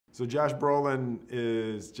So Josh Brolin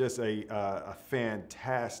is just a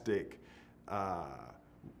fantastic,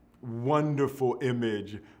 wonderful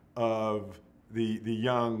image of the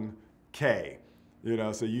young K. You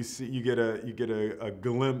know, so you get a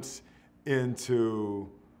glimpse into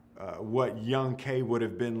what young K would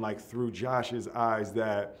have been like through Josh's eyes.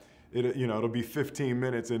 That it'll be 15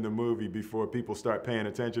 minutes in the movie before people start paying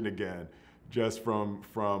attention again, just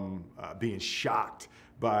from being shocked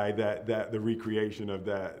by the recreation of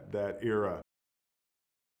that era.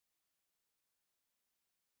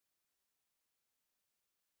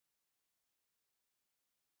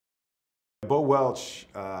 Bo Welch,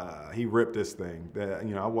 he ripped this thing.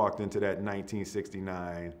 I walked into that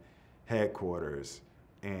 1969 headquarters,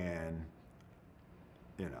 and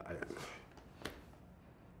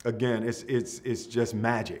again, it's just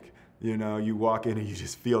magic. You walk in and you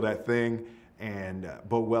just feel that thing. And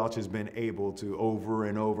Bo Welch has been able to over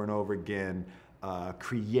and over and over again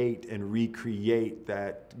create and recreate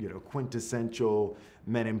that quintessential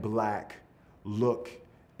Men in Black look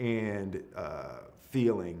and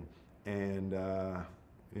feeling. And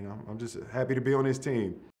I'm just happy to be on his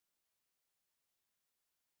team.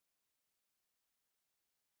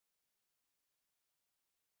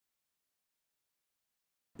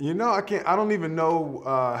 I don't even know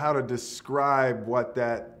how to describe what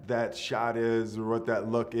that shot is or what that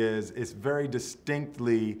look is. It's very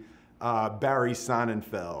distinctly Barry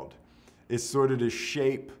Sonnenfeld. It's sort of the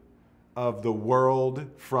shape of the world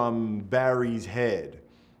from Barry's head.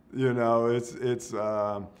 It's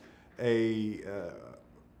a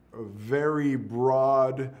very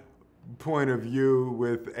broad point of view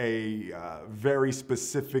with a very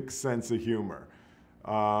specific sense of humor.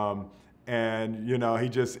 And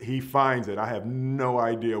he finds it. I have no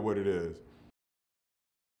idea what it is.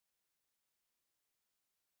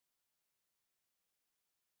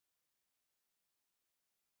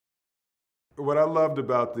 What I loved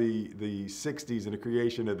about the 60s and the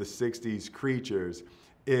creation of the 60s creatures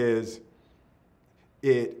is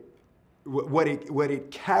what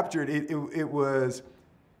it captured. It was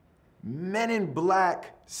Men in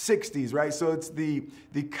Black 60s, right? So it's the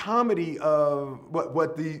comedy of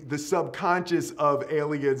what the subconscious of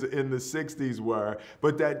aliens in the 60s were,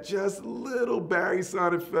 but that just little Barry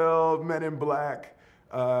Sonnenfeld Men in Black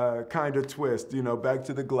kind of twist, back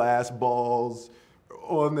to the glass balls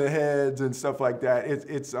on the heads and stuff like that.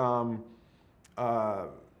 It's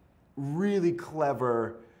really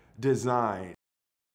clever design.